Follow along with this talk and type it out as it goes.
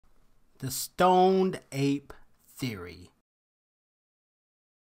The Stoned Ape Theory.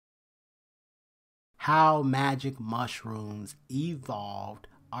 How magic mushrooms evolved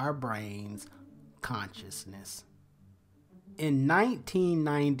our brain's consciousness. In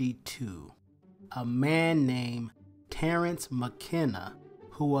 1992, a man named Terence McKenna,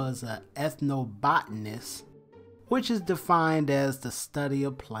 who was an ethnobotanist, which is defined as the study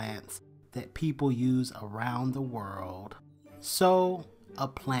of plants that people use around the world, so a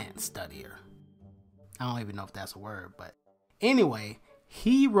plant studier. I don't even know if that's a word, but anyway,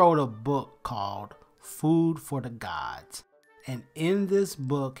 he wrote a book called Food for the Gods. And in this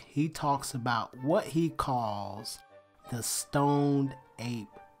book, he talks about what he calls the Stoned Ape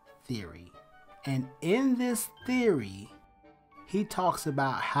Theory. And in this theory, he talks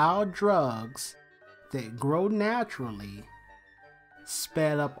about how drugs that grow naturally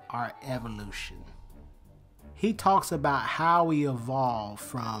sped up our evolution. He talks about how we evolved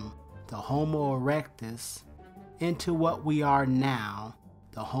from the Homo erectus into what we are now,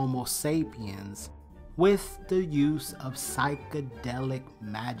 the Homosapiens, with the use of psychedelic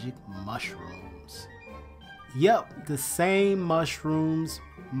magic mushrooms. Yep, the same mushrooms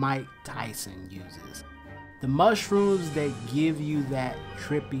Mike Tyson uses. The mushrooms that give you that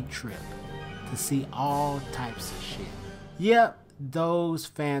trippy trip to see all types of shit. Yep, those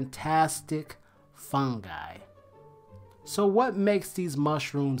fantastic fungi. So what makes these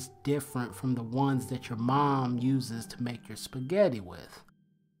mushrooms different from the ones that your mom uses to make your spaghetti with?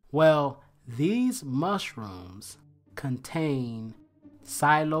 Well, these mushrooms contain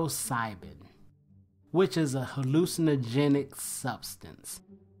psilocybin, which is a hallucinogenic substance.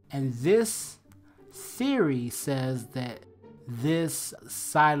 And this theory says that this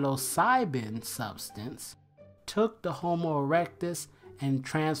psilocybin substance took the Homo erectus and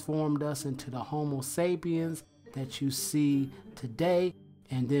transformed us into the Homo sapiens that you see today.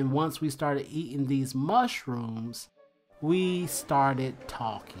 And then once we started eating these mushrooms, we started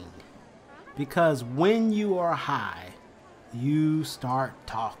talking. Because when you are high, you start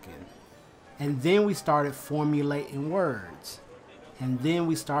talking. And then we started formulating words. And then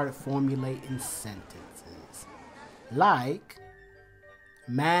we started formulating sentences. Like,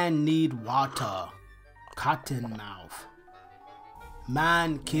 man need water, cotton mouth.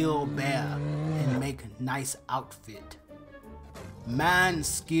 Man kill bear and make a nice outfit. Man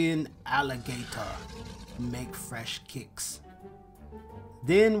skin alligator and make fresh kicks.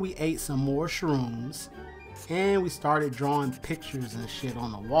 Then we ate some more shrooms and we started drawing pictures and shit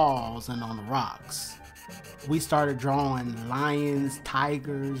on the walls and on the rocks. We started drawing lions,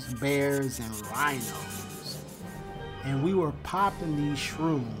 tigers, bears, and rhinos. And we were popping these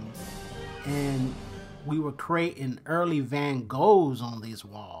shrooms and we were creating early Van Goghs on these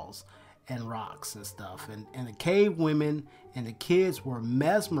walls and rocks and stuff. And the cave women and the kids were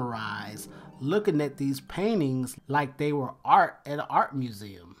mesmerized looking at these paintings like they were art at an art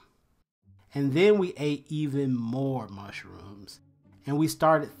museum. And then we ate even more mushrooms and we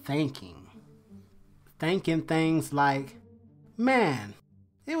started thinking things like, man,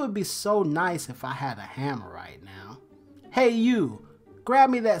 it would be so nice if I had a hammer right now. Hey you,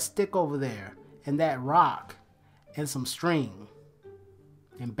 grab me that stick over there and that rock and some string.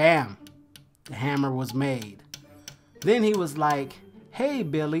 And bam, the hammer was made. Then he was like, hey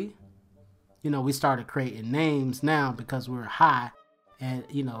Billy. We started creating names now because we were high. And,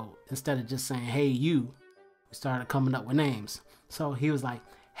 instead of just saying, hey you, we started coming up with names. So he was like,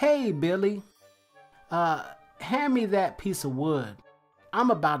 hey Billy, hand me that piece of wood.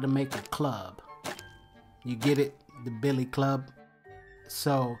 I'm about to make a club. You get it? The Billy Club.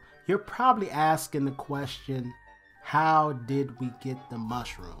 So you're probably asking the question, how did we get the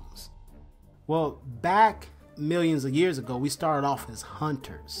mushrooms? Well, back millions of years ago, we started off as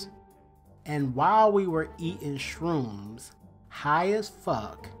hunters. And while we were eating shrooms, high as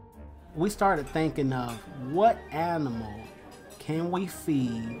fuck, we started thinking of what animal can we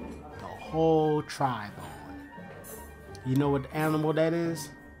feed the whole tribe on? You know what animal that is?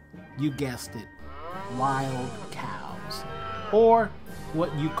 You guessed it, wild cows, or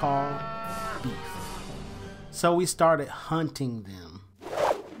what you call beef. So we started hunting them,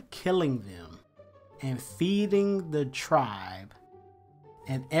 killing them, and feeding the tribe.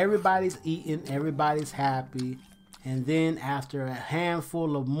 And everybody's eating, everybody's happy. And then after a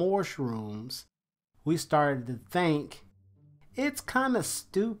handful of more shrooms, we started to think, it's kind of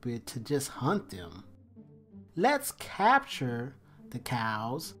stupid to just hunt them. Let's capture the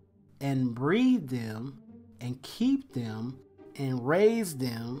cows and breed them and keep them and raise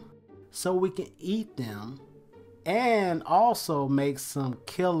them so we can eat them and also make some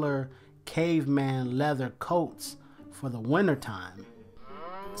killer caveman leather coats for the wintertime.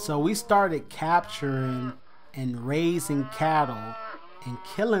 So we started capturing and raising cattle and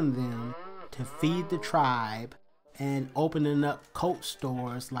killing them to feed the tribe, and opening up coat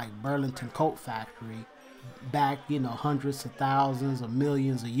stores like Burlington Coat Factory back, hundreds of thousands or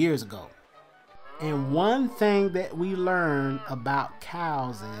millions of years ago. And one thing that we learned about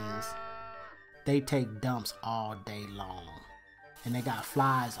cows is they take dumps all day long. And they got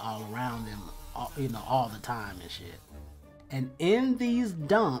flies all around them, all the time and shit. And in these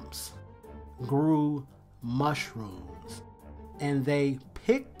dumps grew mushrooms. And they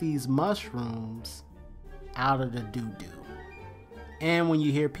picked these mushrooms out of the doo-doo. And when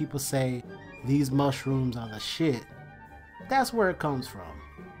you hear people say these mushrooms are the shit, that's where it comes from.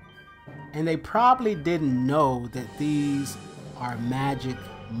 And they probably didn't know that these are magic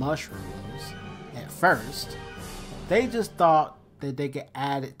mushrooms at first. They just thought that they could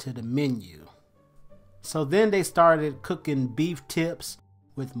add it to the menu. So then they started cooking beef tips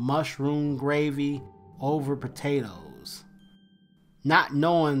with mushroom gravy over potatoes, not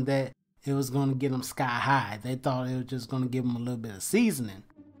knowing that it was going to get them sky high. They thought it was just going to give them a little bit of seasoning.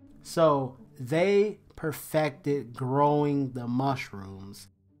 So they perfected growing the mushrooms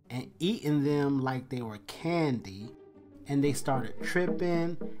and eating them like they were candy. And they started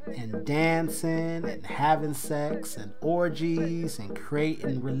tripping and dancing and having sex and orgies and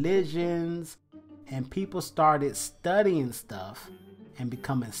creating religions. And people started studying stuff and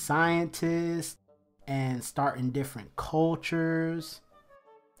becoming scientists and starting different cultures.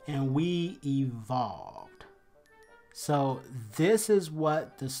 And we evolved. So this is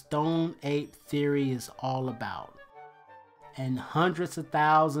what the Stoned Ape Theory is all about. And hundreds of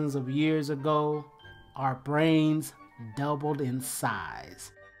thousands of years ago, our brains doubled in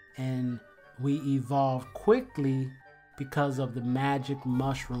size. And we evolved quickly because of the magic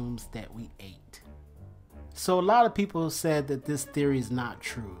mushrooms that we ate. So a lot of people said that this theory is not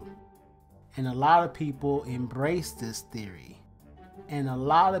true. And a lot of people embraced this theory. And a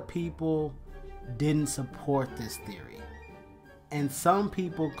lot of people didn't support this theory. And some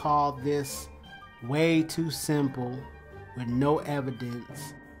people called this way too simple, with no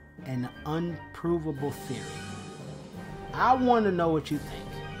evidence, and an unprovable theory. I want to know what you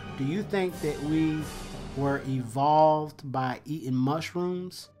think. Do you think that we were evolved by eating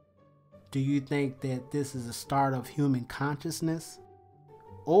mushrooms? Do you think that this is the start of human consciousness?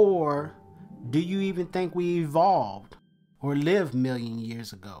 Or do you even think we evolved or lived million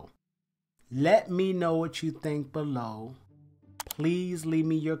years ago? Let me know what you think below. Please leave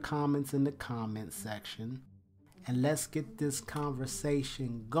me your comments in the comments section. And let's get this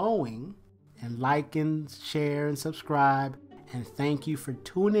conversation going. And like and share and subscribe. And thank you for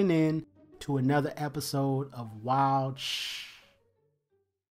tuning in to another episode of Wild Shh.